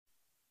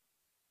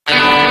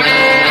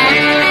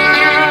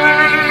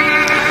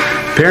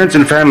Parents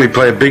and family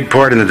play a big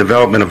part in the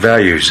development of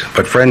values,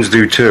 but friends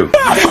do too.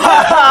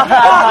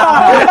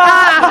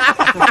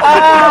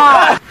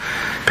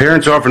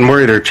 Parents often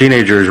worry their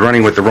teenager is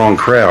running with the wrong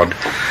crowd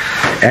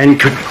and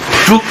could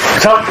do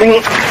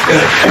something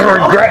to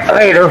regret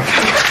later.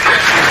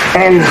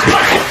 And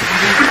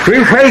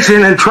be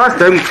patient and trust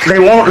them, they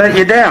won't let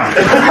you down.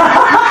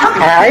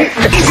 Alright?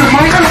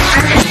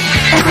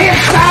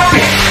 Stop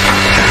it!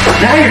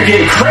 Now you're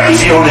getting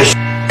crazy on this.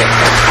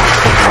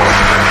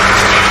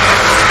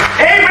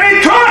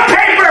 Anybody toilet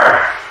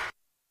paper!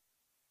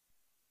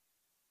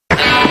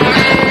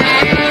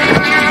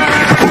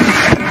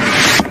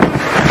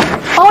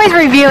 Always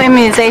review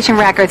immunization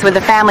records with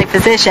a family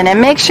physician and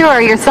make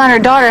sure your son or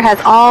daughter has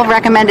all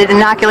recommended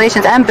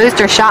inoculations and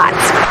booster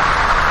shots.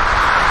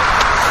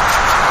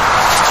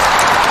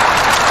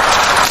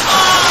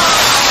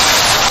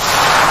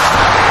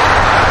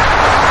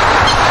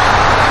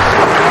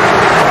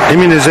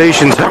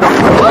 Immunizations.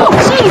 Oh,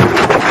 jeez.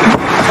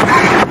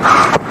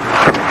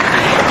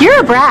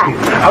 You're a brat.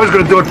 I was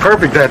going to do it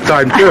perfect that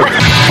time, too.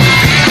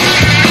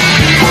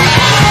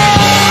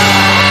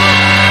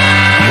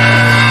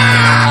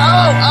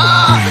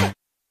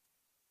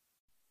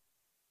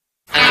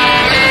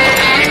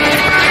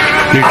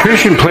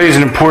 Nutrition plays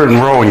an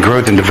important role in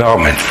growth and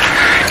development.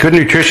 Good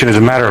nutrition is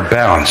a matter of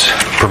balance.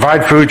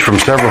 Provide foods from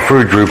several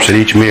food groups at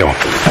each meal.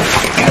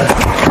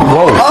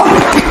 Whoa.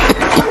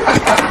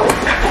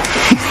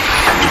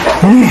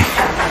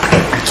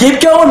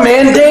 Keep going,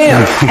 man.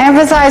 Damn.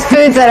 Emphasize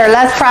foods that are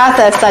less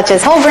processed, such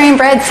as whole grain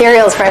bread,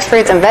 cereals, fresh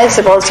fruits, and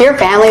vegetables. Your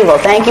family will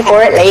thank you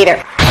for it later.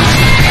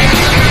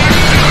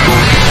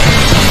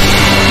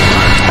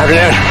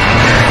 Afternoon.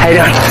 How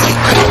you doing?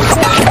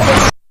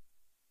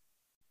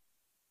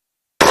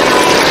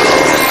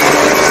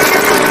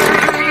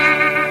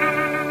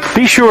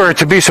 Be sure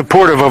to be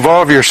supportive of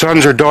all of your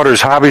sons or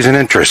daughters' hobbies and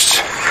interests.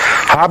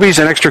 Hobbies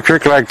and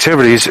extracurricular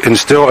activities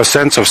instill a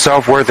sense of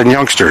self-worth in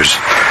youngsters,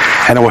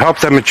 and it will help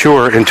them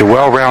mature into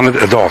well-rounded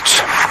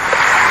adults.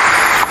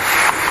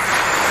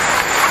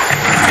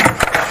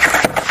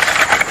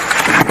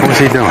 What's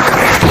he doing?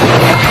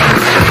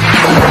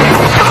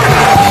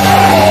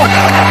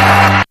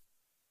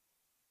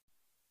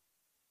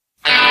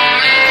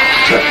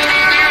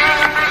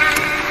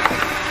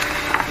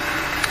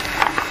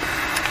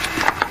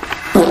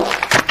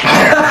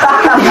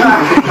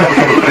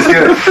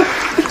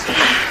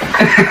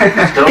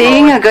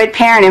 Being a good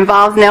parent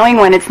involves knowing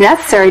when it's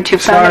necessary to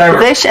phone a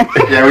physician.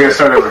 Yeah, we gotta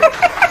start over. Who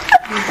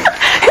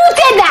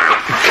did that?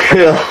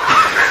 Phil.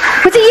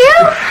 Was it you?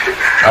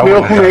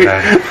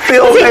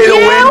 Phil made a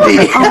Wendy.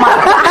 Oh my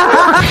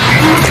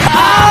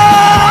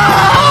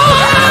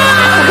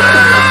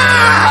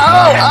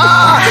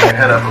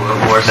Head up a little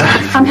more.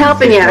 I'm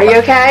helping you. Are you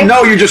okay?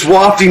 No, you're just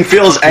wafting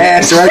Phil's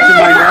ass right to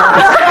my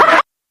nose.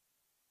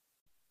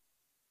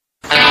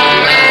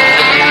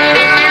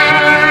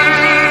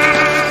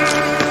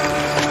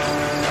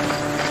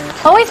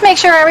 Always make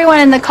sure everyone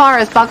in the car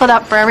is buckled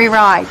up for every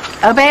ride.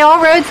 Obey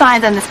all road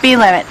signs and the speed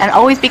limit, and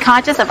always be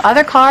conscious of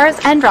other cars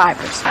and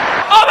drivers.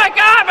 Oh my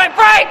God, my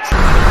brakes!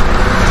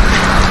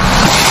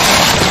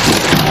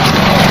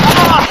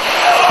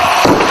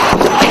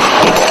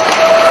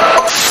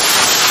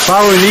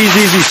 Following these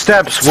easy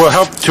steps will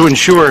help to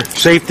ensure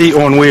safety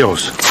on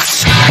wheels.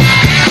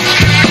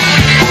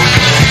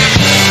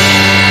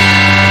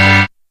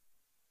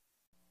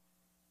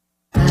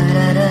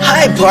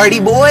 Hi, party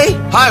boy.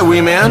 Hi,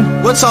 wee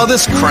man. What's all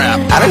this crap?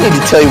 I don't need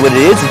to tell you what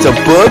it is. It's a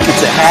book,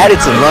 it's a hat,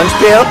 it's a lunch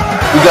pail.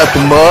 We got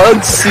the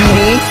mug,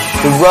 CD,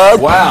 the rug.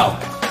 Wow.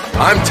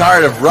 I'm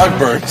tired of rug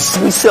burns.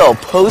 We sell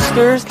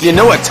posters, Do you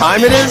know what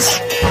time it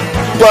is?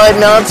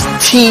 button-ups,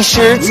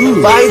 t-shirts,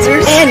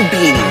 visors, and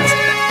beanies.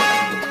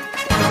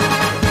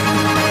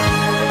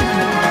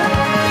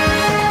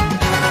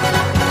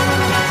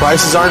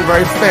 Prices aren't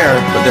very fair,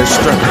 but they're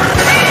strict.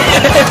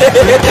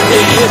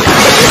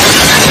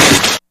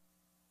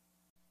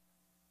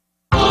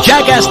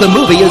 Jackass the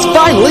Movie is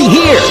finally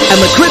here, and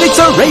the critics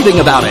are raving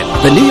about it.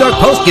 The New York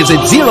Post gives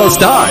it 0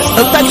 stars,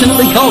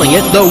 affectionately calling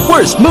it the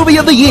worst movie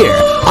of the year.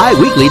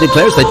 iWeekly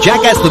declares that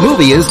Jackass the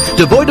Movie is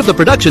devoid of the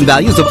production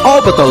values of all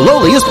but the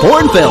lowliest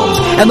porn films.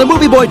 And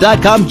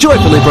TheMovieBoy.com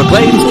joyfully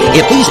proclaims,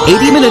 if these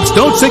 80 minutes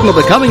don't signal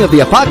the coming of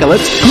the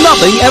apocalypse,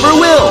 nothing ever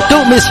will.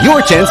 Don't miss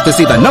your chance to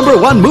see the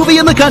 #1 movie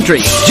in the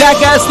country,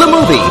 Jackass the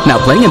Movie. Now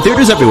playing in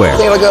theaters everywhere. I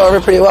think it'll go over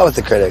pretty well with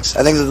the critics.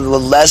 I think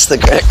the less the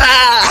critics...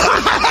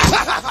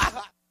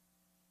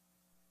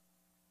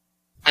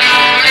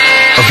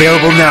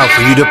 Available now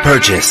for you to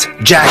purchase.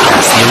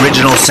 Jackass, the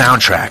original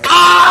soundtrack.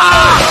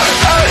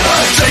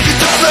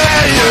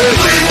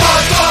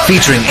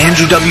 Featuring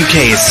Andrew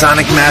WK's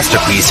sonic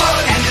masterpiece,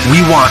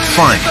 We Want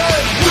Fun.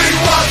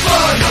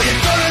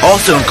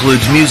 Also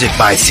includes music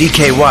by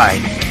CKY,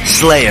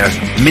 Slayer,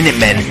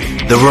 Minutemen,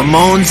 The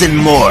Ramones, and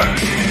more.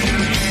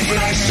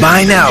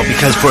 Buy now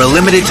because for a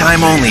limited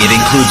time only it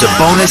includes a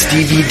bonus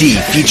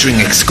DVD featuring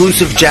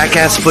exclusive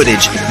Jackass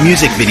footage,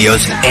 music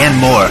videos, and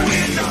more.